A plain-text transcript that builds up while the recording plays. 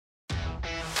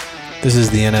This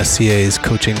is the NSCA's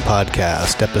Coaching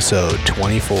Podcast, episode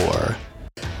 24.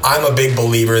 I'm a big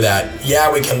believer that,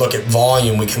 we can look at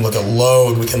volume, we can look at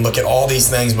load, we can look at all these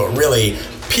things, but really,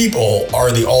 people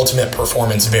are the ultimate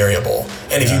performance variable.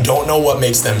 And if you don't know what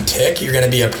makes them tick, you're going to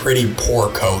be a pretty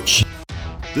poor coach.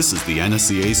 This is the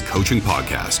NSCA's Coaching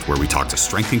Podcast, where we talk to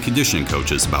strength and conditioning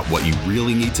coaches about what you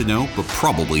really need to know, but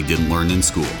probably didn't learn in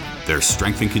school. There's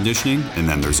strength and conditioning, and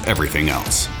then there's everything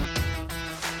else.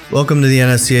 Welcome to the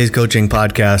NSCA's Coaching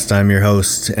Podcast. I'm your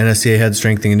host, NSCA Head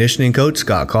Strength and Conditioning Coach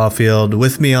Scott Caulfield.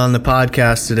 With me on the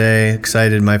podcast today,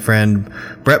 excited, my friend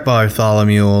Brett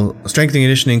Bartholomew, strength and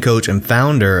conditioning coach and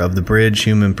founder of the Bridge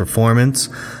Human Performance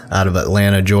out of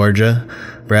Atlanta, Georgia.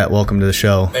 Brett, welcome to the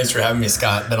show. Thanks for having me,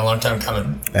 Scott. Been a long time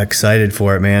coming. Excited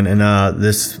for it, man. And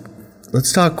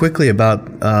let's talk quickly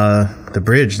about the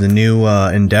Bridge, the new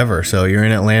endeavor. So you're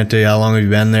in Atlanta. How long have you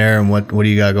been there, and what do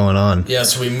you got going on? Yeah,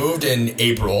 so we moved in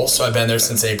April. So I've been there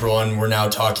since April, and we're now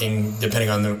talking, depending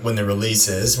on when the release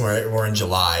is, we're in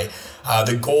July.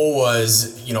 The goal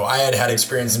was, I had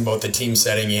experience in both the team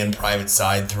setting and private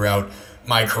side throughout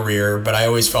my career, but I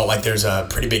always felt like there's a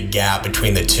pretty big gap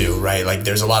between the two, right? Like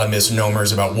there's a lot of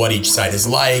misnomers about what each side is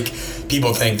like.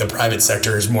 People think the private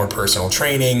sector is more personal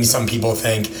training. Some people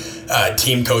think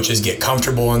team coaches get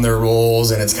comfortable in their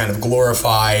roles and it's kind of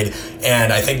glorified.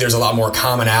 And I think there's a lot more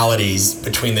commonalities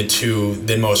between the two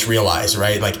than most realize,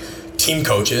 right? Like team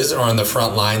coaches are on the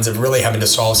front lines of really having to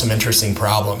solve some interesting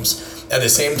problems. At the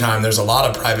same time, there's a lot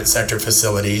of private sector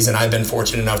facilities, and I've been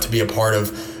fortunate enough to be a part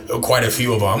of quite a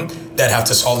few of them that have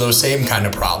to solve those same kind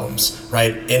of problems,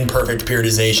 right? Imperfect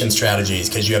periodization strategies,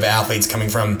 because you have athletes coming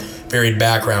from varied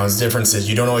backgrounds, differences.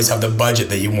 You don't always have the budget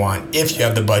that you want. If you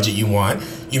have the budget you want,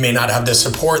 you may not have the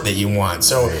support that you want.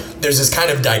 So there's this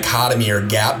kind of dichotomy or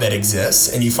gap that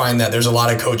exists, and you find that there's a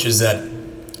lot of coaches that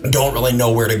don't really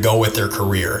know where to go with their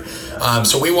career.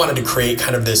 So we wanted to create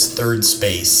kind of this third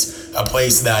space, a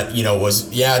place that,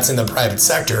 it's in the private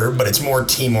sector, but it's more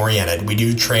team oriented. We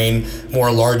do train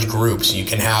more large groups. You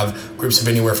can have groups of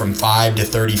anywhere from 5 to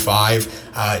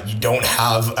 35. You don't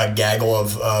have a gaggle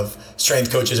of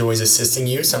strength coaches always assisting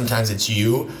you. Sometimes it's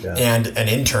you and an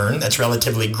intern that's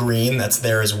relatively green that's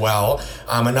there as well.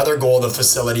 Another goal of the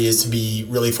facility is to be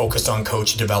really focused on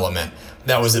coach development.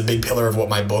 That was a big pillar of what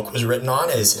my book was written on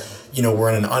is, we're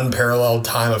in an unparalleled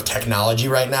time of technology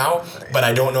right now, but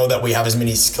I don't know that we have as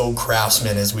many skilled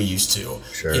craftsmen as we used to.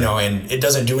 Sure. And it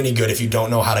doesn't do any good if you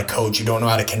don't know how to coach, you don't know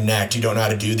how to connect, you don't know how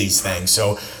to do these things.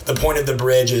 So the point of the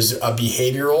Bridge is a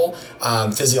behavioral,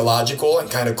 physiological, and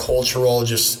kind of cultural,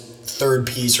 just third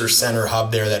piece or center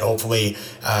hub there that hopefully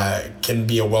can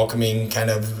be a welcoming kind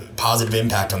of positive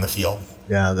impact on the field.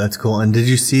 Yeah, that's cool. And did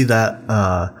you see that,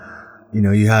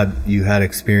 you had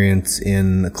experience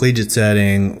in the collegiate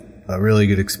setting, a really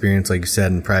good experience, like you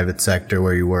said, in private sector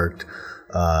where you worked.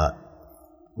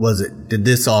 Did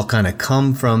this all kind of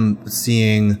come from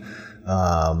seeing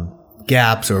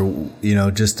gaps or,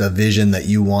 just a vision that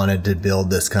you wanted to build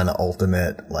this kind of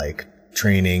ultimate like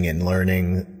training and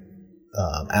learning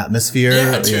atmosphere?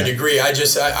 Yeah, to a degree. I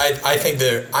think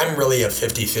that I'm really a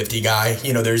 50-50 guy.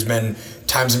 There's been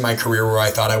times in my career where I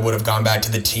thought I would have gone back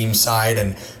to the team side,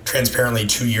 and transparently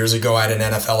 2 years ago I had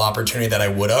an NFL opportunity that I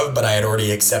would have, but I had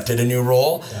already accepted a new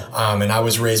role. And I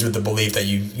was raised with the belief that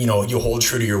you hold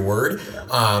true to your word.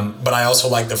 But I also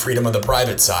like the freedom of the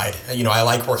private side. I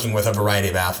like working with a variety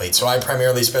of athletes. So I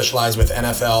primarily specialize with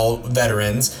NFL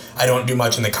veterans. I don't do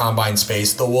much in the combine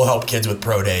space, though we'll help kids with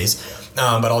pro days.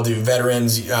 But I'll do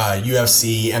veterans,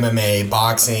 UFC, MMA,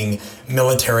 boxing,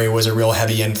 military was a real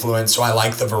heavy influence. So I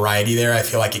like the variety there. I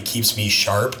feel like it keeps me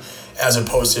sharp as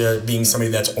opposed to being somebody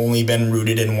that's only been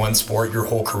rooted in one sport your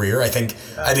whole career. I think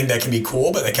that can be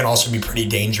cool, but that can also be pretty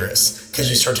dangerous because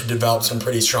you start to develop some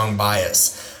pretty strong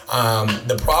bias.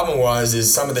 The problem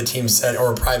is some of the team set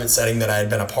or private setting that I had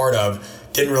been a part of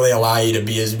didn't really allow you to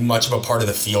be as much of a part of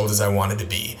the field as I wanted to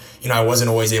be. I wasn't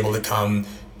always able to come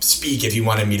speak if you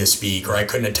wanted me to speak, or I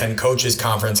couldn't attend coaches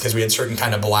conference because we had certain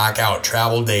kind of blackout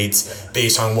travel dates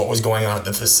based on what was going on at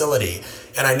the facility.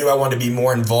 And I knew I wanted to be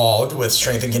more involved with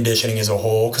strength and conditioning as a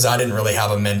whole because I didn't really have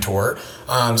a mentor.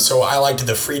 So I liked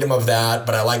the freedom of that,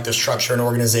 but I liked the structure and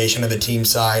organization of the team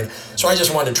side. So I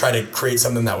just wanted to try to create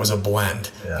something that was a blend.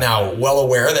 Yeah. Now, well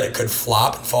aware that it could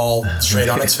flop and fall straight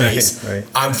on its face. Right.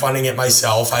 I'm funding it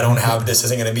myself. This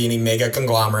isn't going to be any mega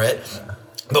conglomerate.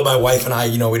 Though my wife and I,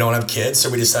 we don't have kids, so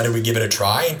we decided we'd give it a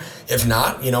try. If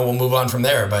not, we'll move on from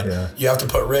there. But you have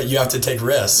to take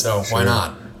risks, so why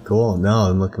not? Cool. No,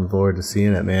 I'm looking forward to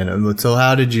seeing it, man. So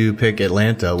how did you pick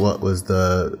Atlanta? What was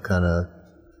the kind of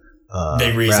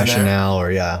big reason rationale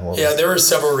there. There were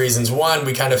several reasons. One,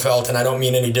 we kind of felt, and I don't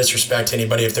mean any disrespect to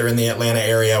anybody if they're in the Atlanta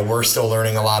area, we're still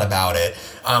learning a lot about it.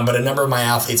 But a number of my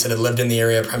athletes that had lived in the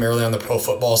area, primarily on the pro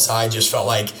football side, just felt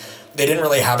like they didn't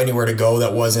really have anywhere to go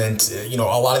that wasn't, a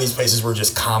lot of these places were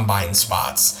just combine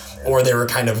spots, or they were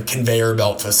kind of conveyor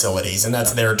belt facilities, and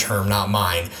that's their term, not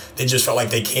mine. They just felt like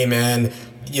they came in,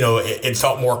 it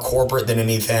felt more corporate than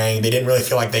anything. They didn't really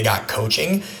feel like they got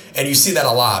coaching. And you see that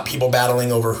a lot, people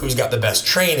battling over who's got the best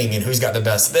training and who's got the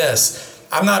best this.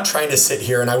 I'm not trying to sit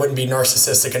here, and I wouldn't be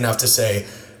narcissistic enough to say,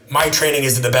 my training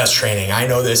is the best training. I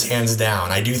know this hands down.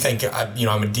 I do think,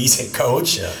 I'm a decent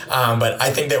coach, but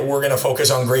I think that we're going to focus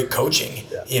on great coaching.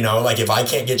 Like if I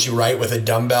can't get you right with a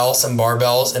dumbbell, some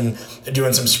barbells, and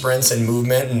doing some sprints and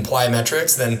movement and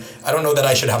plyometrics, then I don't know that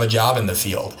I should have a job in the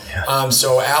field.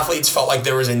 So athletes felt like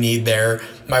there was a need there.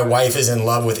 My wife is in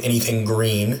love with anything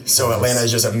green. So Atlanta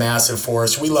is just a massive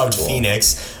forest. We loved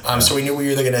Phoenix. So we knew we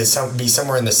were either going to be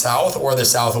somewhere in the South or the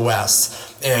Southwest.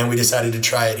 And we decided to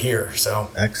try it here.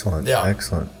 So excellent. Yeah.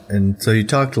 Excellent. And so you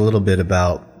talked a little bit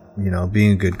about,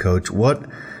 being a good coach. What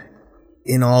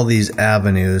in all these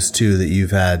avenues too that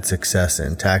you've had success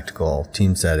in, tactical,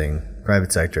 team setting,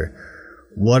 private sector,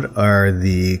 what are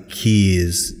the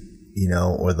keys,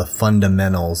 or the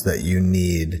fundamentals that you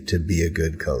need to be a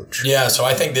good coach? Yeah, so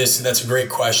I think that's a great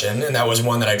question. And that was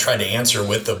one that I tried to answer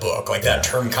with the book. Like that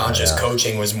term conscious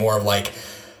coaching was more of like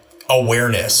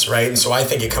awareness, right? And so I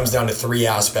think it comes down to three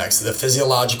aspects: the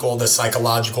physiological, the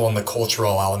psychological, and the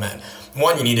cultural element.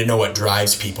 One, you need to know what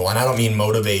drives people. And I don't mean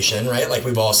motivation, right? Like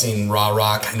we've all seen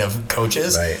rah-rah kind of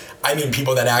coaches. Right. I mean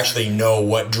people that actually know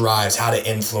what drives, how to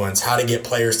influence, how to get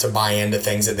players to buy into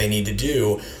things that they need to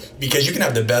do. Because you can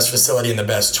have the best facility and the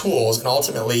best tools, and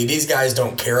ultimately these guys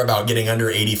don't care about getting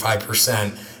under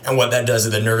 85% and what that does to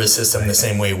the nervous system the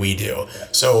same way we do.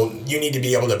 So you need to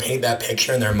be able to paint that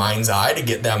picture in their mind's eye to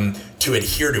get them to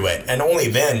adhere to it. And only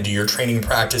then do your training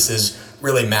practices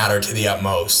really matter to the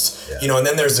utmost. And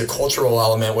then there's the cultural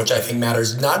element, which I think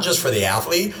matters not just for the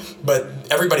athlete, but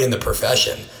everybody in the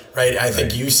profession, right? I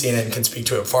think you've seen it and can speak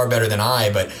to it far better than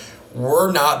I, but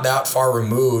we're not that far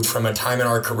removed from a time in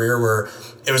our career where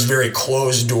it was very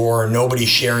closed door, nobody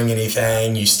sharing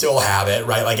anything. You still have it,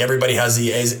 right? Like everybody has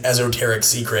the esoteric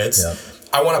secrets.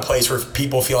 I want a place where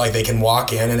people feel like they can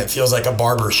walk in and it feels like a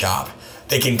barber shop.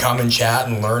 They can come and chat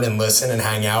and learn and listen and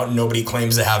hang out. And nobody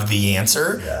claims to have the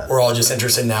answer. We're all just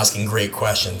interested in asking great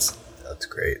questions. That's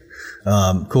great.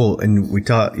 Cool. And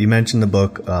you mentioned the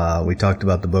book. We talked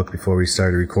about the book before we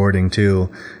started recording too.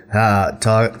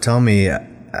 Tell me,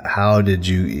 how did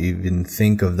you even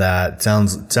think of that? It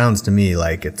sounds to me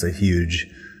like it's a huge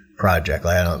project.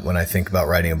 Like when I think about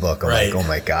writing a book, I'm like, oh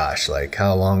my gosh, like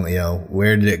how long,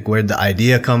 where'd the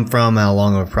idea come from? How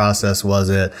long of a process was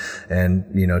it? And,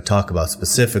 talk about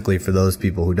specifically for those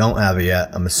people who don't have it yet.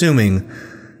 I'm assuming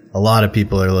a lot of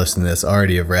people that are listening to this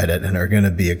already have read it and are going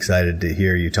to be excited to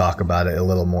hear you talk about it a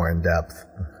little more in depth.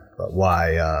 But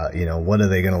why, what are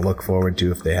they going to look forward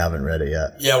to if they haven't read it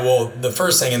yet? Yeah, well, the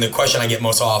first thing and the question I get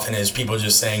most often is people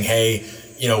just saying, hey,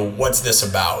 what's this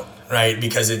about? Right?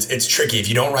 Because it's tricky. If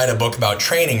you don't write a book about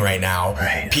training right now,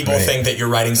 people think that you're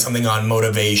writing something on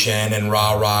motivation and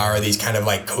rah-rah or these kind of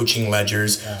like coaching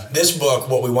ledgers. This book,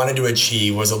 what we wanted to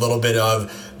achieve was a little bit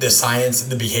of the science,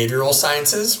 the behavioral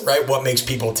sciences, right? What makes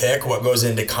people tick, what goes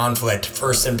into conflict,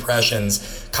 first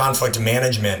impressions, conflict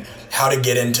management, how to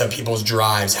get into people's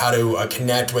drives, how to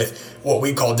connect with what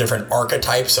we call different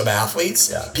archetypes of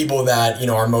athletes, people that,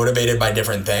 are motivated by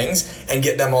different things, and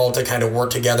get them all to kind of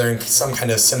work together in some kind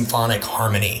of symphonic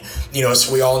harmony.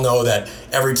 So we all know that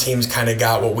every team's kind of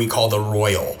got what we call the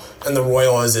royal. And the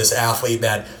royal is this athlete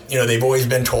that, they've always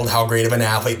been told how great of an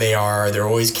athlete they are. They're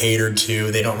always catered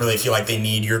to. They don't really feel like they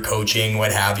need your coaching,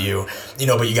 what have you,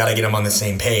 but you got to get them on the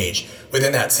same page.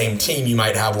 Within that same team, you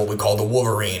might have what we call the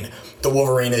Wolverine. The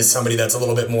Wolverine is somebody that's a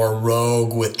little bit more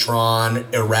rogue, withdrawn,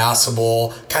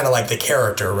 irascible, kind of like the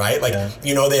character, right? Like,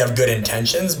 they have good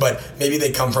intentions, but maybe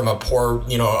they come from a poor,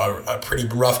 a pretty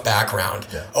rough background.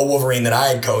 A Wolverine that I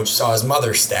had coached saw his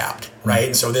mother stabbed, right?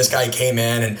 And so this guy came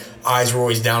in and eyes were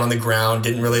always down on the ground,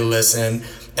 didn't really listen.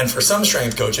 And for some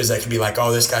strength coaches, that could be like,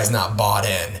 oh, this guy's not bought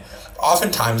in.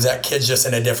 Oftentimes that kid's just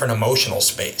in a different emotional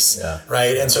space,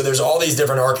 right? And so there's all these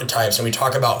different archetypes, and we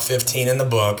talk about 15 in the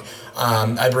book.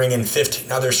 I bring in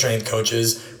 15 other strength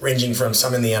coaches, ranging from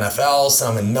some in the NFL,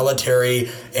 some in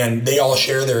military, and they all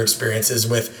share their experiences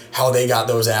with how they got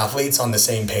those athletes on the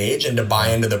same page and to buy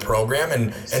into the program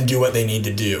and do what they need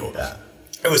to do.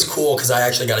 It was cool because I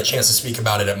actually got a chance to speak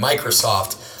about it at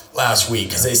Microsoft last week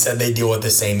because they said they deal with the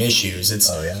same issues. It's,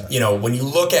 when you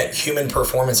look at human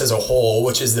performance as a whole,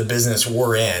 which is the business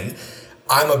we're in,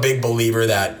 I'm a big believer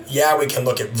that, we can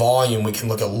look at volume, we can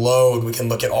look at load, we can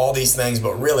look at all these things,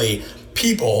 but really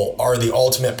people are the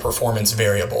ultimate performance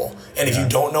variable. And if you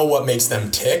don't know what makes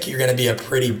them tick, you're going to be a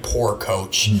pretty poor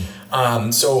coach.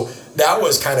 So that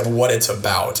was kind of what it's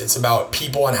about. It's about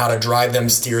people and how to drive them,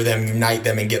 steer them, unite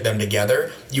them, and get them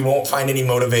together. You won't find any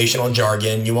motivational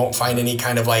jargon. You won't find any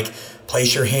kind of like,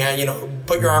 place your hand,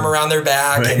 put your arm around their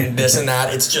back and this and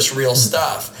that. It's just real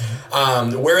stuff.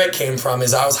 Where it came from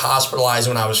is I was hospitalized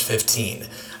when I was 15.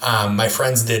 My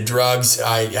friends did drugs.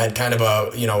 I had kind of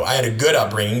I had a good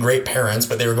upbringing, great parents,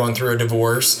 but they were going through a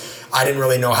divorce. I didn't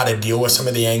really know how to deal with some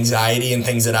of the anxiety and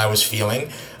things that I was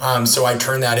feeling. So I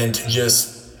turned that into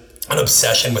just an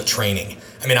obsession with training.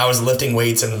 I mean, I was lifting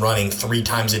weights and running 3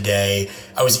 times a day.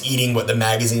 I was eating what the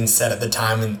magazine said at the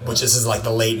time, which this is like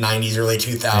the late 90s, early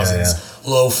 2000s,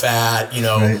 low fat,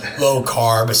 low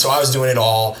carb. So I was doing it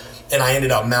all. And I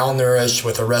ended up malnourished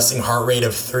with a resting heart rate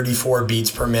of 34 beats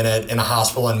per minute in a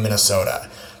hospital in Minnesota.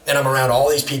 And I'm around all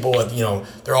these people with,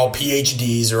 they're all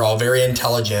PhDs, they're all very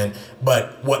intelligent,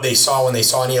 but what they saw when they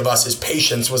saw any of us as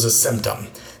patients was a symptom.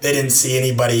 They didn't see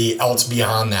anybody else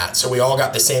beyond that. So we all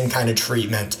got the same kind of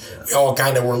treatment. We all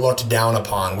kind of were looked down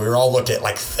upon. We were all looked at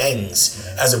like things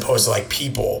as opposed to like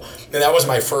people. And that was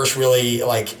my first really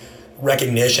like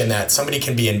recognition that somebody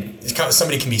can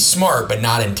be smart but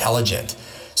not intelligent.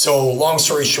 So long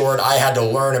story short, I had to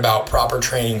learn about proper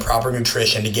training, proper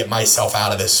nutrition to get myself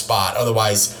out of this spot.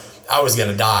 Otherwise, I was going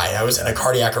to die. I was in a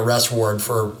cardiac arrest ward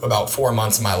for about 4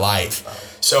 months of my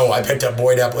life. So I picked up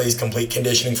Boyd Epley's Complete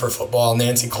Conditioning for Football,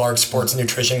 Nancy Clark's Sports and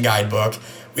Nutrition Guidebook.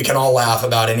 We can all laugh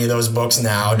about any of those books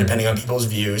now, depending on people's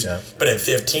views. Yeah. But at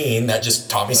 15, that just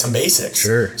taught me some basics.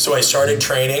 Sure. So I started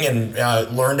training and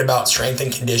learned about strength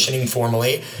and conditioning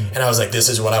formally. And I was like, this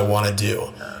is what I want to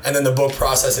do. And then the book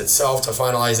process itself, to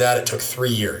finalize that, it took 3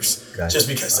 years. Gotcha. Just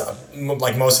because,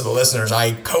 like most of the listeners,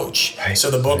 I coach. Right.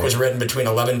 So the book was written between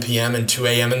 11 p.m. and 2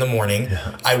 a.m. in the morning.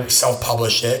 Yeah. I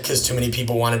self-published it because too many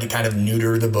people wanted to kind of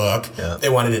neuter the book. Yeah. They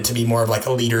wanted it to be more of like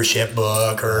a leadership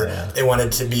book, or they wanted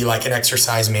it to be like an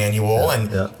exercise manual.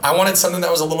 I wanted something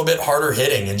that was a little bit harder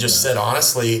hitting and just said,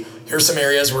 honestly, here's some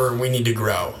areas where we need to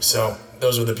grow. So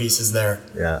those are the pieces there.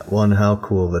 Yeah. Well, and how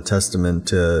cool of a testament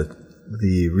to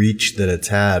the reach that it's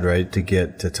had, right, to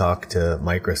get to talk to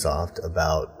Microsoft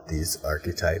about these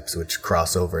archetypes, which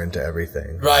cross over into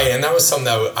everything. Right. And that was something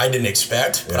that I didn't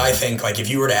expect. But I think, like, if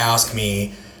you were to ask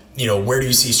me, where do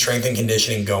you see strength and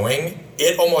conditioning going?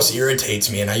 It almost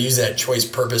irritates me. And I use that choice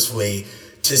purposefully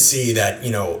to see that,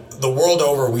 the world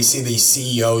over, we see these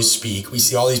CEOs speak. We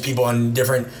see all these people on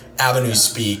different avenues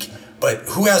speak. But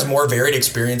who has more varied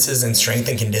experiences than strength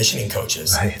and conditioning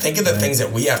coaches? Right. Think of the things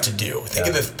that we have to do. Think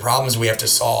of the problems we have to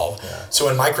solve. Yeah. So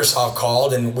when Microsoft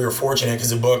called, and we were fortunate because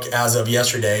the book, as of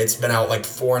yesterday, it's been out like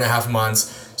 4.5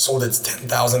 months, sold its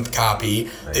 10,000th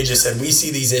copy. Right. They just said, we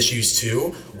see these issues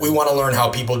too. We want to learn how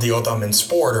people deal with them in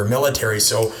sport or military.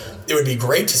 So it would be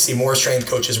great to see more strength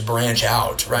coaches branch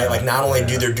out, right? Like not only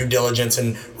do their due diligence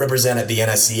and represent at the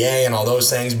NSCA and all those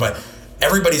things, but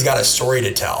everybody's got a story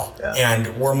to tell,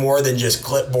 and we're more than just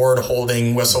clipboard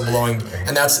holding, whistle blowing,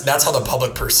 and that's how the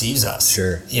public perceives us.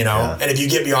 Sure. And if you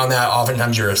get beyond that,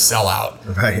 oftentimes you're a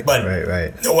sellout. Right. But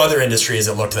right. No other industry has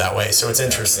it looked that way, so it's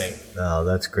interesting. Oh,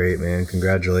 that's great, man!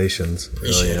 Congratulations.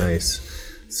 Appreciate really nice.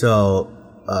 So,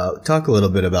 talk a little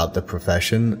bit about the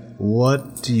profession.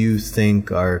 What do you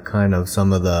think are kind of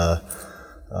some of the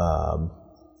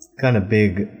kind of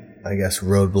big, I guess,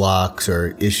 roadblocks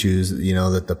or issues,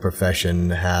 that the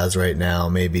profession has right now,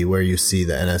 maybe where you see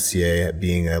the NSCA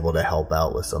being able to help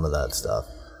out with some of that stuff?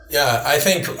 Yeah, I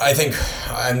think,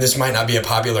 and this might not be a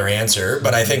popular answer,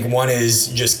 but I think one is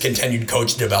just continued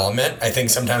coach development. I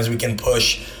think sometimes we can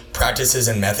push practices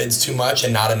and methods too much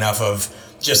and not enough of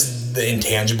just the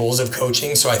intangibles of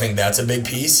coaching. So I think that's a big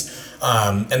piece.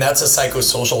 And that's a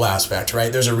psychosocial aspect,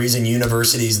 right? There's a reason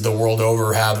universities the world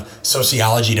over have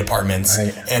sociology departments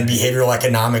and behavioral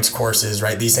economics courses,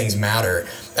 right? These things matter.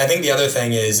 I think the other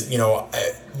thing is,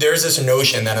 there's this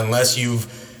notion that unless you've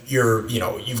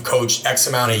coached X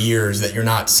amount of years that you're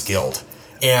not skilled.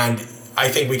 And I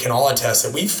think we can all attest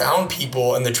that we've found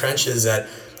people in the trenches that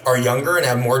are younger and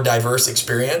have more diverse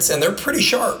experience, and they're pretty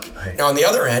sharp. Right. Now, on the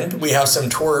other end, we have some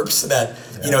twerps that,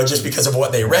 just because of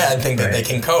what they read, think that they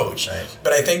can coach. Right.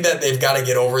 But I think that they've got to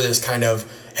get over this kind of,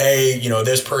 hey,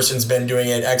 this person's been doing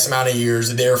it X amount of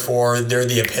years, therefore they're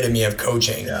the epitome of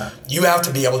coaching. Yeah. You have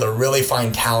to be able to really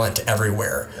find talent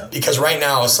everywhere. Yeah. Because right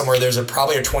now, somewhere there's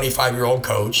probably a 25-year-old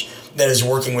coach that is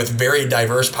working with very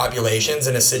diverse populations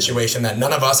in a situation that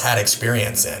none of us had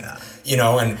experience in.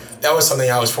 And that was something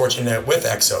I was fortunate with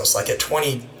Exos. Like at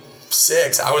 23,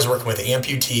 6, I was working with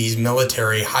amputees,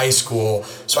 military, high school.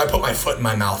 So I put my foot in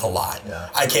my mouth a lot. Yeah.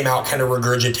 I came out kind of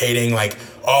regurgitating like,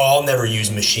 oh, I'll never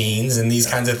use machines and these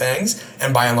kinds of things.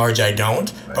 And by and large, I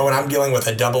don't. Right. But when I'm dealing with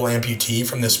a double amputee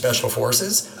from the Special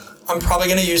Forces, I'm probably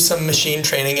going to use some machine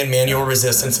training and manual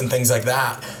resistance and things like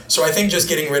that. So I think just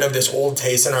getting rid of this old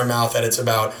taste in our mouth that it's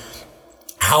about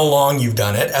how long you've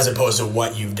done it as opposed to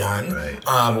what you've done.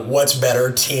 Right. What's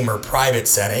better, team or private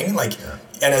setting? Like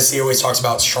NSCA always talks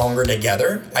about stronger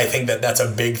together. I think that that's a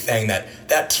big thing,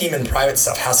 that team and private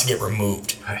stuff has to get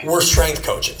removed. Right. We're strength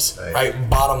coaches, right?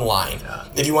 Bottom line. Yeah.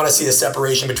 If you want to see the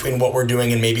separation between what we're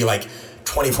doing and maybe like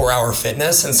 24-hour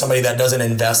fitness and somebody that doesn't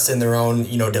invest in their own,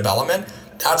 development,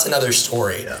 that's another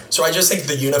story. Yeah. So I just think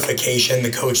the unification,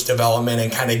 the coach development,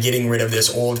 and kind of getting rid of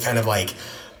this old kind of like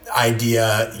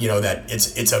idea, that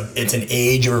it's an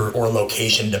age or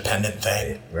location dependent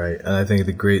thing. Right. And I think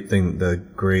the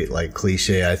great like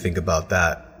cliche I think about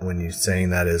that when you're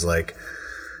saying that is like,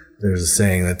 there's a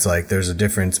saying that's like, there's a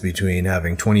difference between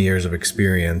having 20 years of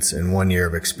experience and 1 year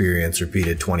of experience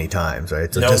repeated 20 times,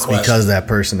 right? So no just question. Because that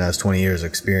person has 20 years of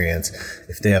experience,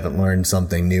 if they haven't learned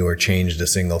something new or changed a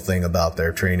single thing about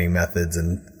their training methods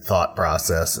and thought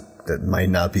process, that might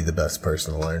not be the best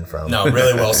person to learn from. No,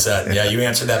 really well said. Yeah, you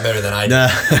answered that better than I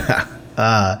did.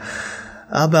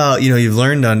 How about, you've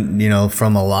learned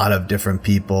from a lot of different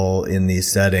people in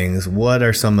these settings. What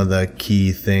are some of the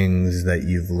key things that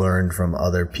you've learned from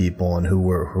other people, and who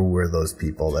were those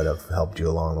people that have helped you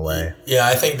along the way? Yeah,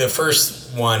 I think the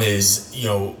first one is,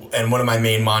 and one of my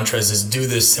main mantras is do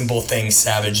the simple things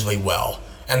savagely well.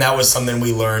 And that was something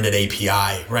we learned at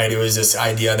API, right? It was this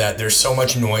idea that there's so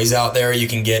much noise out there, you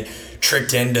can get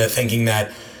tricked into thinking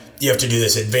that you have to do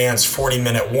this advanced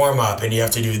 40-minute warm-up and you have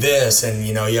to do this and,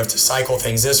 you have to cycle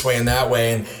things this way and that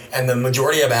way. And the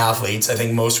majority of athletes, I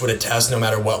think most would attest, no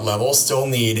matter what level, still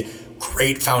need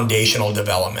great foundational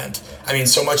development. I mean,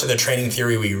 so much of the training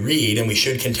theory we read, and we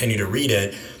should continue to read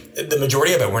it, the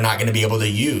majority of it we're not going to be able to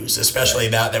use, especially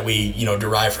that we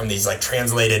derive from these like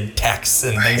translated texts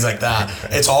and things like that.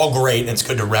 It's all great and it's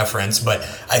good to reference, but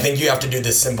I think you have to do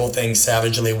the simple things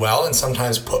savagely well and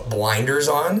sometimes put blinders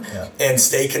on and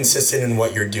stay consistent in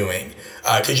what you're doing.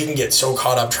 Because you can get so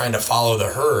caught up trying to follow the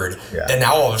herd that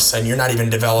now all of a sudden you're not even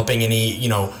developing any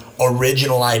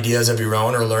original ideas of your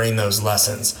own or learning those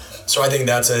lessons. So I think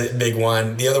that's a big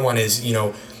one. The other one is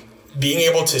being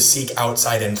able to seek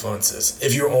outside influences.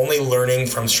 If you're only learning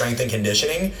from strength and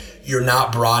conditioning, you're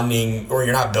not broadening or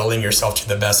you're not building yourself to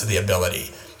the best of the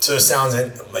ability. So it sounds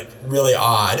like really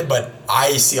odd, but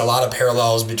I see a lot of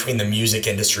parallels between the music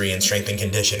industry and strength and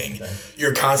conditioning. Okay.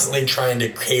 You're constantly trying to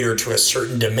cater to a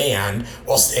certain demand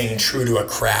while staying true to a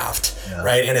craft,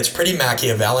 right? And it's pretty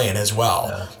Machiavellian as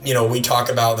well. Yeah. We talk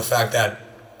about the fact that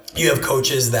you have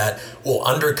coaches that will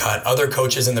undercut other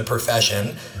coaches in the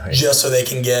profession just so they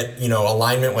can get,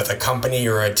 alignment with a company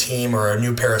or a team or a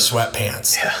new pair of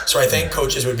sweatpants. Yeah. So I think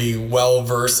coaches would be well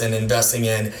versed in investing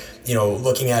in,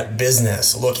 looking at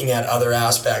business, looking at other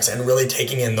aspects and really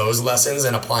taking in those lessons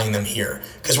and applying them here.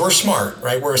 Because we're smart,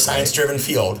 right? We're a science-driven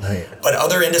field, but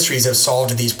other industries have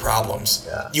solved these problems.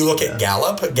 Yeah. You look at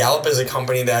Gallup. Gallup is a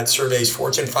company that surveys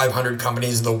Fortune 500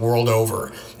 companies the world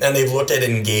over. And they've looked at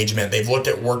engagement. They've looked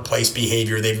at workplace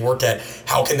behavior. They've looked at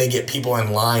how can they get people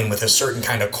in line with a certain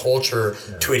kind of culture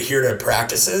to adhere to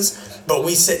practices. But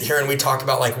we sit here and we talk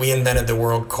about like we invented the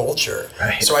world culture.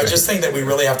 So I just think that we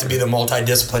really have to be the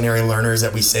multidisciplinary learners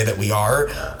that we say that we are.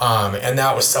 And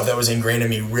that was stuff that was ingrained in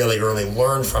me really early.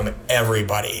 Learn from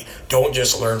everybody. Don't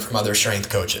just learn from other strength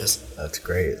coaches. That's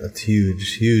great. That's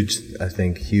huge, I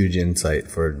think, huge insight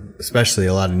for especially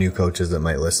a lot of new coaches that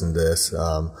might listen to this.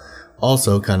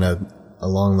 Also kind of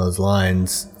along those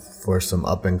lines for some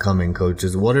up and coming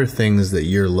coaches, what are things that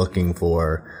you're looking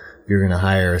for if you're going to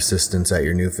hire assistants at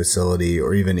your new facility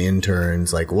or even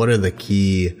interns? Like what are the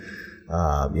key,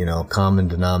 common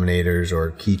denominators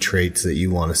or key traits that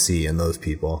you want to see in those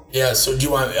people? Yeah. So do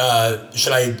you want,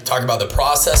 should I talk about the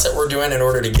process that we're doing in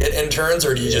order to get interns,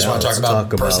 or do you just want to talk about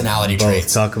personality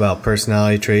traits? Talk about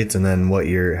personality traits and then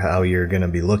how you're going to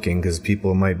be looking, because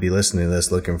people might be listening to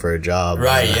this looking for a job.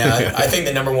 Right. Yeah. I think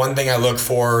the number one thing I look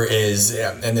for is,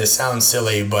 and this sounds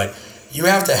silly, but you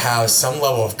have to have some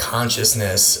level of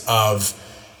consciousness of,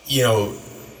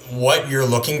 what you're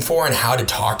looking for and how to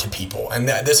talk to people. And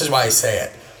this is why I say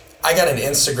it. I got an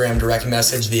Instagram direct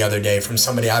message the other day from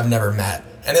somebody I've never met.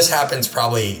 And this happens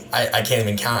probably, I can't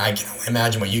even count. I can only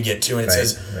imagine what you get to. And it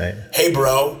says, hey,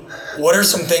 bro, what are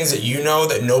some things that you know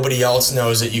that nobody else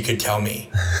knows that you could tell me?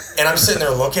 And I'm sitting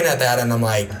there looking at that and I'm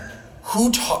like,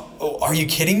 are you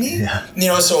kidding me?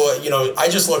 Yeah. So I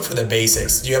just look for the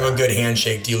basics. Do you have a good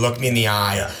handshake? Do you look me in the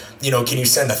eye? can you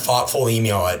send a thoughtful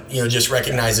email? Just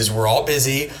recognizes we're all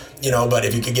busy, but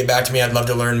if you could get back to me, I'd love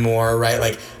to learn more, right?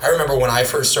 Like, I remember when I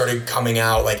first started coming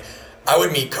out, like, I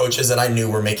would meet coaches that I knew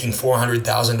were making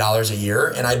 $400,000 a year,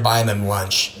 and I'd buy them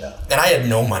lunch. Yeah. And I had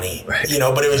no money, but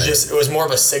it was it was more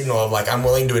of a signal of like, I'm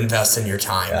willing to invest in your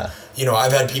time. Yeah.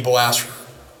 I've had people ask,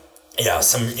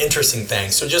 some interesting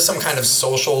things. So just some kind of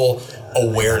social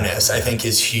awareness, I think,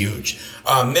 is huge.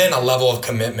 Then a level of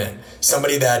commitment,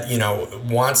 somebody that,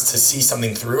 wants to see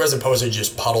something through as opposed to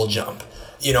just puddle jump,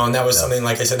 and that was something,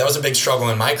 like I said, that was a big struggle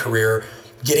in my career.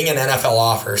 Getting an NFL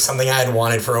offer, something I had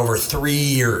wanted for over 3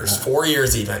 years, 4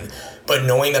 years even, but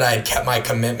knowing that I had kept my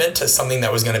commitment to something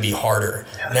that was going to be harder.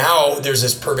 Yeah. Now there's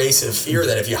this pervasive fear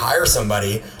that if you hire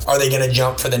somebody, are they going to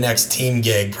jump for the next team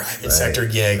gig, private sector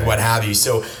gig, what have you?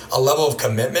 So a level of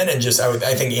commitment and just,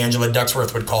 I think Angela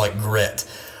Ducksworth would call it grit,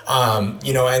 and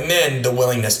then the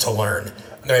willingness to learn.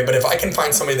 Right? But if I can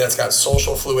find somebody that's got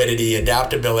social fluidity,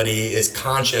 adaptability, is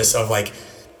conscious of like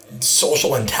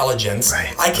social intelligence,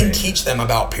 I can teach them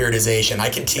about periodization. I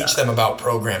can teach them about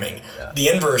programming. Yeah. The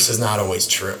inverse is not always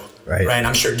true. Right.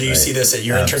 I'm sure. Do you see this at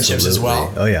your internships as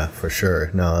well? Oh yeah, for sure.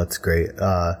 No, that's great.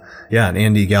 And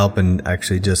Andy Galpin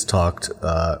actually just talked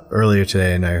earlier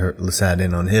today, and I sat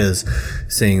in on his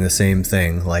saying the same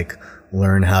thing. Like,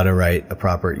 learn how to write a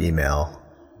proper email.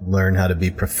 Learn how to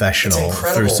be professional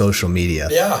through social media.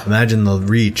 Yeah. Imagine the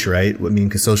reach, right? I mean,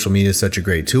 because social media is such a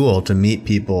great tool to meet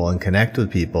people and connect with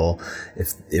people.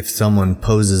 If someone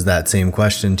poses that same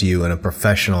question to you in a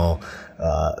professional,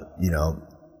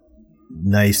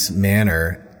 nice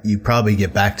manner, you probably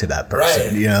get back to that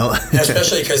person,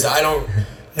 Especially because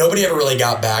nobody ever really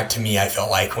got back to me, I felt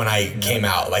like, when I came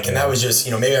out. Like, and that was just,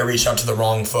 maybe I reached out to the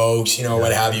wrong folks,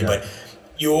 what have you, but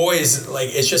you always, like,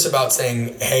 it's just about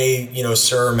saying, hey,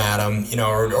 sir, madam,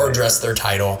 or address their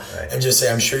title and just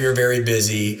say, I'm sure you're very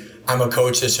busy. I'm a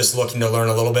coach that's just looking to learn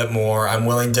a little bit more. I'm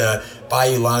willing to buy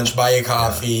you lunch, buy you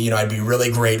coffee. I'd be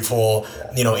really grateful.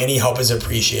 Any help is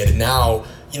appreciated. Now,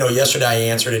 yesterday I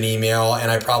answered an email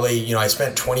and I probably, I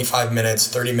spent 25 minutes,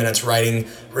 30 minutes writing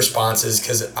responses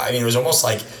because, it was almost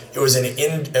like it was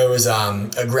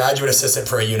a graduate assistant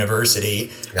for a university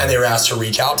and they were asked to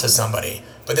reach out to somebody.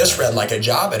 But this read like a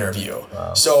job interview.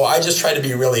 Wow. So I just tried to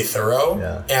be really thorough.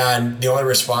 Yeah. And the only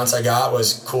response I got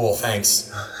was, cool,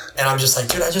 thanks. And I'm just like,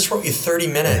 dude, I just wrote you 30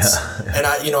 minutes. Yeah.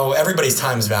 And everybody's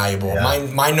time is valuable. Yeah.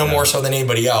 Mine no more so than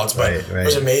anybody else. But it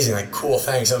was amazing. Like, cool,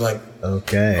 thanks. I was like,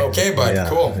 okay, bud,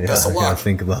 cool. Best of luck.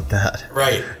 Think about that.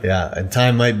 Right. Yeah. And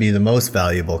time might be the most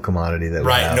valuable commodity that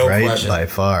we have, no question. By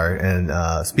far.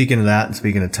 And speaking of that, and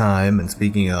speaking of time, and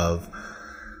speaking of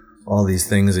all these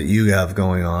things that you have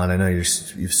going on. I know you've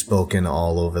spoken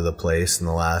all over the place in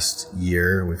the last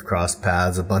year. We've crossed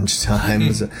paths a bunch of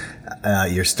times.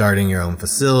 You're starting your own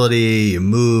facility. You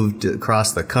moved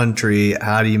across the country.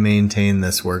 How do you maintain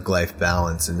this work-life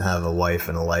balance and have a wife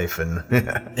and a life? And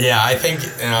yeah, I think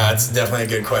it's definitely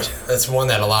a good question. That's one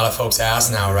that a lot of folks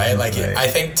ask now, right? Like, I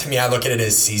think, to me, I look at it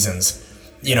as seasons.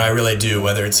 I really do,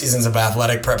 whether it's seasons of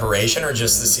athletic preparation or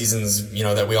just the seasons,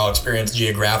 that we all experience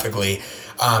geographically.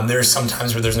 There's some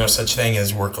times where there's no such thing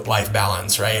as work-life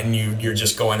balance, right? And you're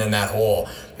just going in that hole.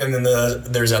 And then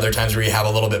there's other times where you have a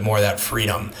little bit more of that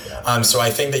freedom. So I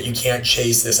think that you can't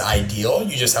chase this ideal.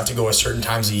 You just have to go a certain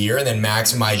times a year and then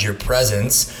maximize your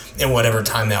presence in whatever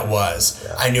time that was.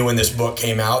 I knew when this book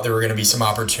came out, there were going to be some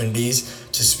opportunities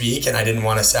to speak, and I didn't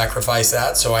want to sacrifice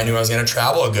that. So I knew I was going to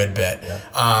travel a good bit.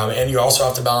 And you also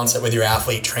have to balance it with your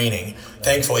athlete training.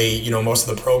 Thankfully, most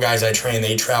of the pro guys I train,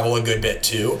 they travel a good bit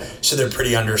too. So they're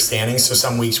pretty understanding. So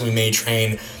some weeks we may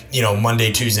train,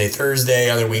 Monday, Tuesday, Thursday.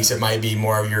 Other weeks it might be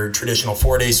more of your traditional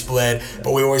 4-day split.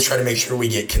 But we always try to make sure we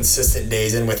get consistent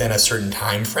days in within a certain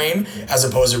time frame, as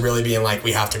opposed to really being like,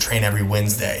 we have to train every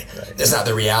Wednesday. That's not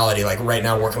the reality. Like right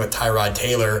now working with Tyrod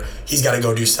Taylor, he's got to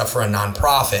go do stuff for a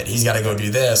nonprofit. He's got to go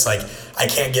do this. Like, I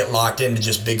can't get locked into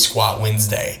just big squat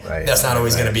Wednesday. That's not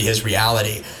always going to be his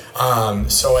reality. And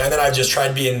then I've just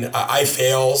tried I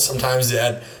fail sometimes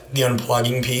at the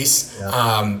unplugging piece.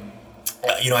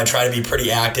 I try to be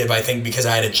pretty active, I think, because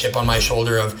I had a chip on my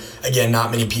shoulder of, again,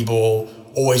 not many people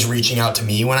always reaching out to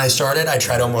me when I started. I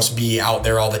try to almost be out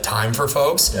there all the time for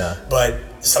folks. But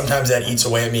sometimes that eats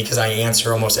away at me because I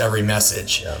answer almost every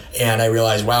message. And I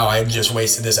realize, wow, I just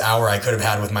wasted this hour I could have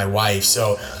had with my wife.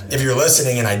 So if you're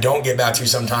listening and I don't get back to you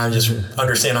sometime, just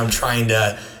understand I'm trying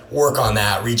to work on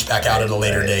that, reach back out at a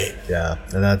later date. Yeah,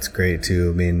 and that's great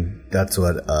too. I mean, that's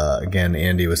what, again,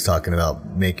 Andy was talking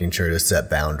about, making sure to set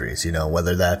boundaries,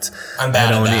 whether that's I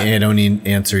don't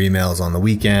answer emails on the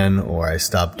weekend, or I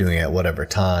stop doing it at whatever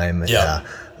time.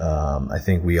 I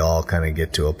think we all kind of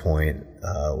get to a point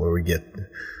where we get,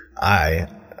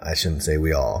 I shouldn't say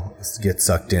we all, get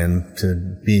sucked in to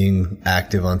being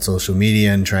active on social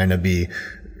media and trying to be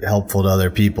helpful to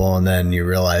other people, and then you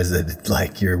realize that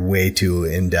like you're way too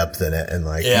in depth in it, and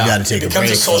like you got to take a break. It becomes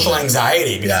a social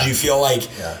anxiety because you feel like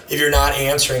if you're not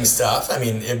answering stuff, I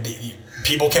mean,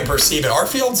 people can perceive it. Our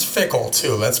field's fickle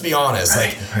too. Let's be honest.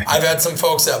 Right. I've had some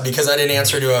folks that because I didn't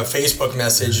answer to a Facebook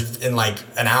message in like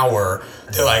an hour,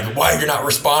 they're like, "Why you're not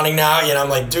responding now?" I'm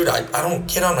like, dude, I don't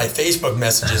get on my Facebook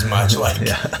messages much. Like,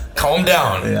 calm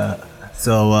down. Yeah.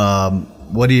 So,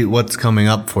 what's coming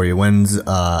up for you?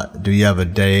 Do you have a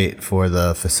date for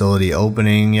the facility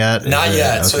opening yet? Not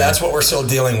yet. Okay. So that's what we're still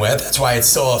dealing with. That's why it's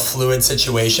still a fluid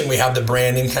situation. We have the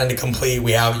branding kind of complete.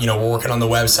 We have, we're working on the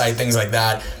website, things like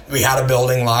that. We had a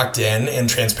building locked in, and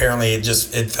transparently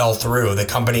it fell through. A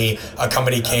company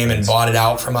came and bought it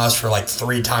out from us for like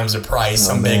 3 times the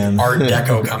price, big Art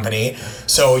Deco company.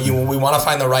 So we want to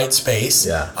find the right space.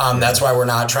 Yeah. That's why we're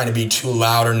not trying to be too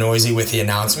loud or noisy with the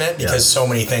announcement, because so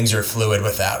many things are fluid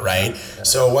with that, right?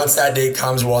 So once that date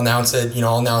comes, we'll announce it.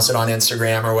 I'll announce it on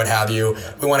Instagram or what have you.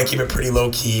 We want to keep it pretty low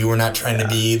key. We're not trying to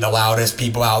be the loudest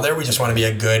people out there. We just want to be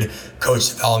a good coach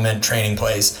development training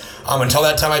place. Until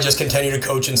that time, I just continue to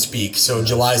coach and speak. So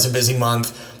July is a busy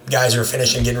month. Guys are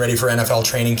finishing, getting ready for NFL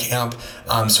training camp.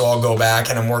 So I'll go back,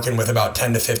 and I'm working with about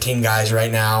 10 to 15 guys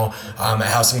right now. I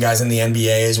have some guys in the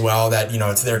NBA as well that,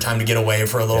 it's their time to get away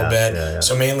for a little bit. Yeah.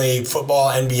 So mainly football,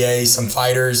 NBA, some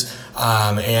fighters,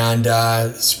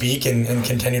 and speak and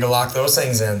continue to lock those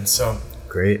things in. So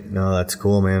great. No, that's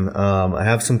cool, man. I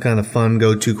have some kind of fun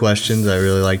go-to questions I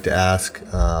really like to ask.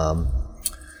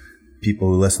 People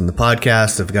who listen to the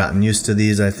podcast have gotten used to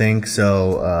these, I think.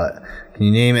 So, can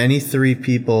you name any 3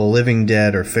 people, living,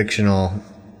 dead, or fictional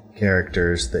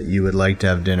characters that you would like to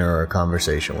have dinner or a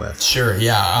conversation with? Sure,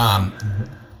 yeah.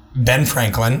 Ben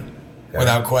Franklin,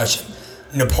 without question.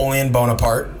 Napoleon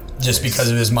Bonaparte, just because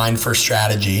of his mind for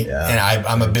strategy. Yeah, and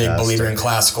I'm a big believer in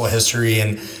classical history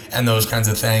and those kinds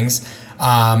of things.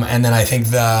 And then I think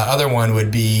the other one would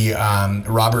be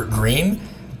Robert Greene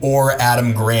or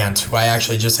Adam Grant, who I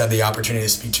actually just had the opportunity to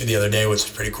speak to the other day, which is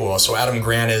pretty cool. So Adam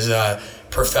Grant is a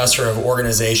professor of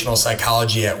organizational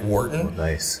psychology at Wharton. Oh,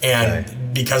 nice.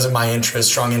 And because of my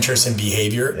strong interest in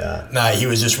behavior, he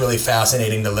was just really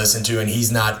fascinating to listen to. And he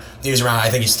was around, I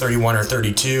think he's 31 or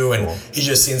 32, and he's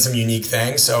just seen some unique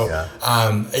things. So,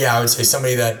 I would say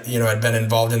somebody that, had been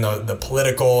involved in the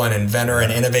political and inventor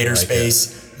and innovator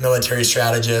space, military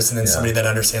strategist, and then somebody that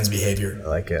understands behavior. I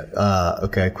like it.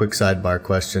 Okay, quick sidebar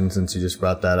question since you just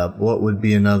brought that up. What would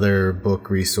be another book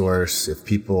resource if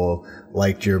people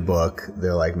liked your book?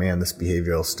 They're like, man, this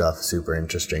behavioral stuff is super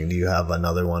interesting. Do you have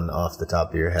another one off the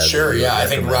top of your head? Sure, I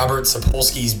think Robert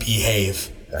Sapolsky's Behave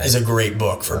is a great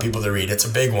book for people to read. It's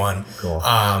a big one. Cool.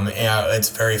 It's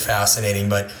very fascinating,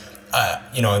 but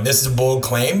this is a bold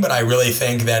claim, but I really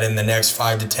think that in the next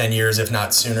 5 to 10 years, if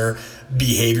not sooner,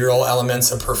 behavioral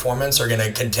elements of performance are going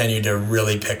to continue to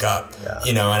really pick up,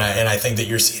 and I think that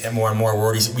you're seeing it more and more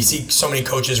where we see so many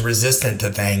coaches resistant to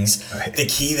things. Right. The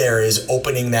key there is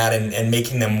opening that and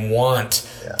making them want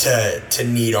to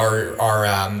need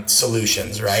our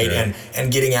solutions, right? Sure. And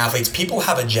getting athletes. People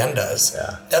have agendas.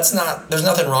 Yeah. There's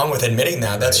nothing wrong with admitting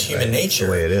that. That's human nature.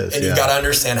 That's the way it is. And you've got to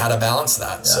understand how to balance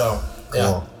that. Yeah. So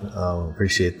cool.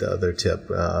 Appreciate the other tip.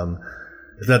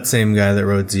 Is that the same guy that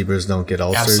wrote Zebras Don't Get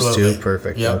Ulcers Absolutely. too?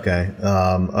 Perfect. Yep. Okay.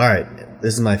 All right.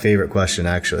 This is my favorite question,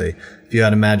 actually. If you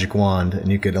had a magic wand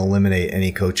and you could eliminate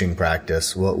any coaching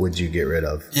practice, what would you get rid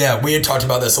of? Yeah, we had talked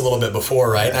about this a little bit before,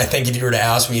 right? And I think if you were to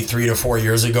ask me 3 to 4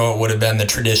 years ago, it would have been the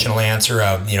traditional answer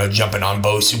of, jumping on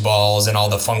BOSU balls and all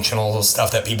the functional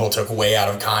stuff that people took way out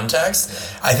of context.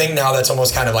 I think now that's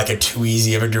almost kind of like a too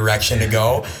easy of a direction to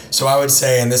go. So I would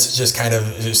say, and this is just kind of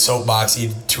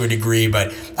soapboxy to a degree,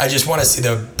 but I just want to see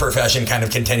the profession kind of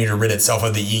continue to rid itself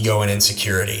of the ego and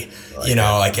insecurity.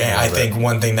 I think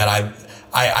one thing that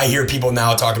I hear people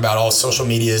now talk about, social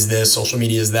media is this, social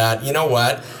media is that. You know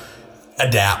what?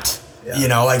 Adapt.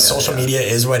 Yeah. Social media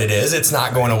is what it is. It's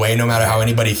not going away no matter how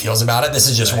anybody feels about it. This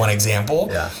is just one example.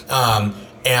 Yeah.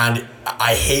 And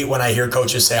I hate when I hear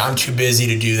coaches say, I'm too busy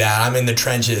to do that. I'm in the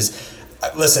trenches.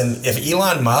 Listen, if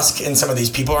Elon Musk and some of these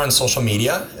people are on social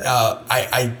media,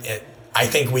 I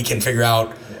think we can figure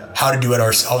out how to do it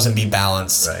ourselves and be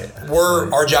balanced. Right.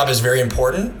 Our job is very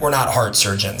important. We're not heart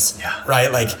surgeons,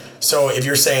 right? So if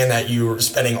you're saying that you're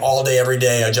spending all day, every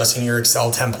day adjusting your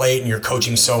Excel template and you're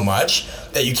coaching so much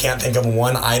that you can't think of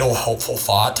one idle, helpful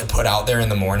thought to put out there in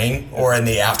the morning or in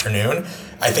the afternoon,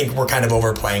 I think we're kind of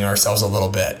overplaying ourselves a little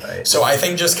bit. Right. So I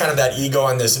think just kind of that ego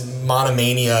and this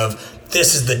monomania of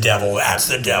this is the devil, that's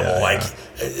the devil.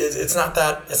 it's not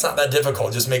that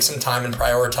difficult. Just make some time and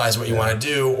prioritize what you want to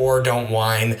do, or don't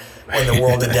whine when the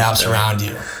world adapts around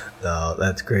you. No,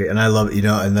 that's great. And I love,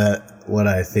 and that what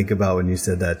I think about when you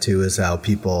said that too is how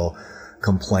people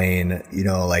complain,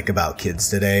 like about kids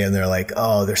today, and they're like,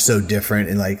 oh, they're so different.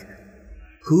 And like,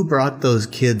 who brought those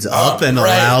kids up and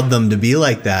allowed them to be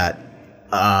like that?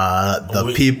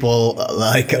 The people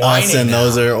like us and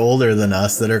those that are older than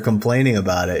us that are complaining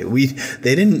about it.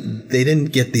 They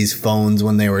didn't get these phones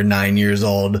when they were 9 years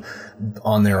old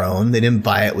on their own. They didn't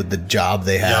buy it with the job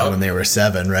they had when they were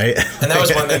 7, right? And that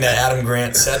was one thing that Adam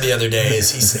Grant said the other day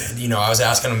is he said, I was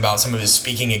asking him about some of his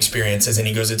speaking experiences, and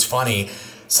he goes, it's funny.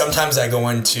 Sometimes I go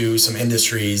into some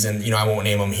industries and, I won't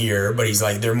name them here, but he's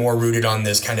like, they're more rooted on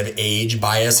this kind of age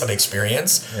bias of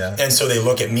experience. Yeah. And so they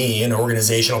look at me, an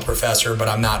organizational professor, but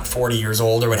I'm not 40 years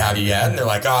old or what have you yet. And they're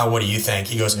like, what do you think?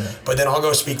 He goes, but then I'll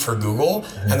go speak for Google.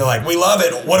 And they're like, we love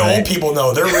it. What do old people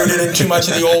know? They're rooted in too much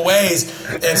of the old ways.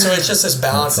 And so it's just this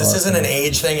balance. This isn't an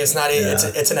age thing. It's not,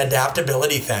 it's an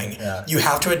adaptability thing. Yeah. You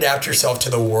have to adapt yourself to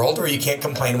the world, or you can't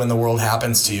complain when the world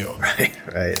happens to you.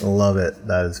 Right. Love it.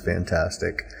 That is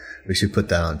fantastic. We should put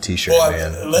that on a t-shirt,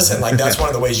 man. Listen, like that's one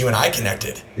of the ways you and I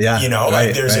connected. Yeah.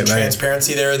 There's a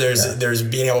transparency there. There's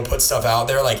being able to put stuff out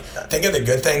there. Like think of the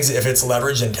good things if it's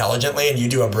leveraged intelligently and you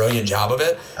do a brilliant job of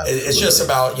it. Absolutely. It's just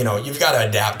about, you've got to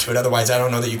adapt to it. Otherwise, I don't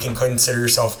know that you can consider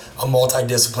yourself a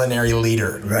multidisciplinary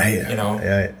leader. Right.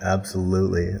 Yeah,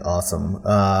 absolutely. Awesome.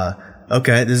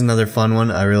 Okay, this is another fun one.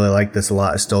 I really like this a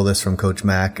lot. I stole this from Coach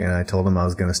Mack, and I told him I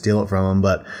was going to steal it from him,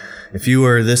 but if you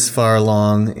were this far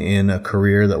along in a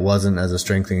career that wasn't as a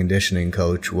strength and conditioning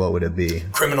coach, what would it be?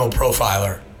 Criminal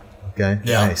profiler. Okay.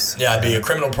 Yeah. Nice. Yeah, I'd be a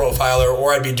criminal profiler,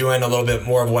 or I'd be doing a little bit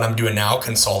more of what I'm doing now,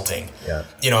 consulting. Yeah.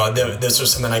 This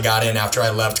was something I got in after I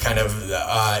left kind of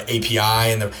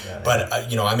API, but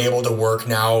I'm able to work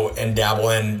now and dabble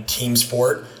in team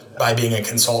sport by being a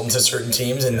consultant to certain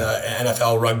teams in the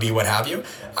NFL, rugby, what have you.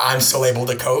 I'm still able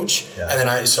to coach, and then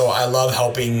I love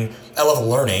helping. I love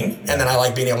learning, and then I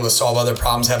like being able to solve other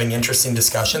problems, having interesting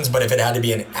discussions. But if it had to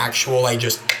be an actual,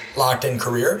 just locked in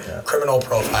career, criminal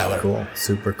profiler. Cool.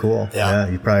 Super cool. Yeah.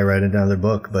 You probably write another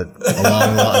book, but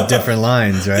along different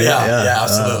lines, right? Yeah,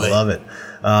 absolutely. Love it.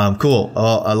 Cool.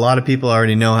 A lot of people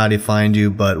already know how to find you,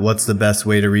 but what's the best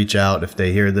way to reach out if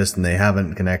they hear this and they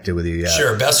haven't connected with you yet?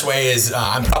 Sure. Best way is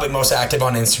I'm probably most active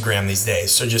on Instagram these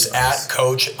days. So just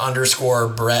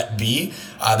 @coach_Brett B.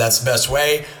 That's the best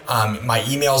way. My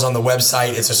email's on the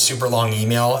website. It's a super long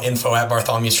email,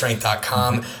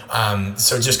 info@bartholomewstrength.com.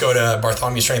 So just go to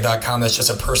bartholomewstrength.com. That's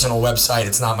just a personal website.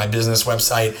 It's not my business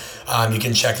website. You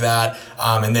can check that.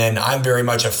 And then I'm very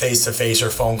much a face-to-face or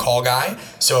phone call guy.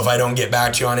 So if I don't get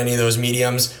back to you on any of those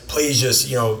mediums, please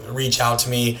just, reach out to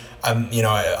me.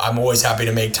 I'm always happy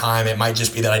to make time. It might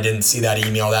just be that I didn't see that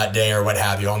email that day or what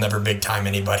have you. I'll never big time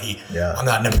anybody. Yeah. I'm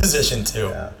not in a position to.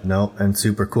 Yeah. No, and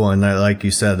super cool. And like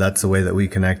you said, that's the way that we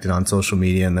connected on social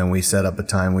media. And then we set up a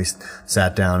time. We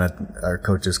sat down at our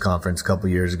coaches conference a couple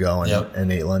years ago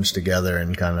and ate lunch together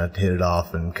and kind of hit it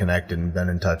off and connected and been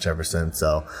in touch ever since.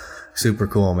 So super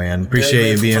cool, man.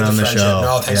 Appreciate you being on the show.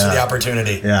 No, thanks for the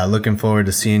opportunity. Yeah, looking forward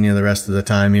to seeing you the rest of the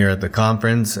time here at the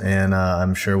conference, and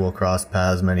I'm sure we'll cross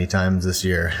paths many times this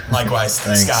year. Likewise.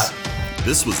 Thanks, Scott.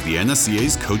 This was the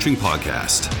NSCA's Coaching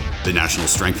Podcast. The National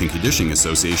Strength and Conditioning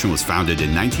Association was founded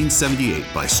in 1978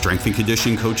 by strength and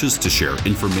conditioning coaches to share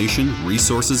information,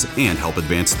 resources, and help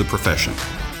advance the profession.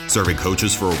 Serving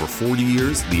coaches for over 40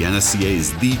 years, the NSCA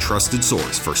is the trusted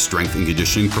source for strength and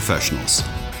conditioning professionals.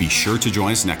 Be sure to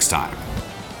join us next time.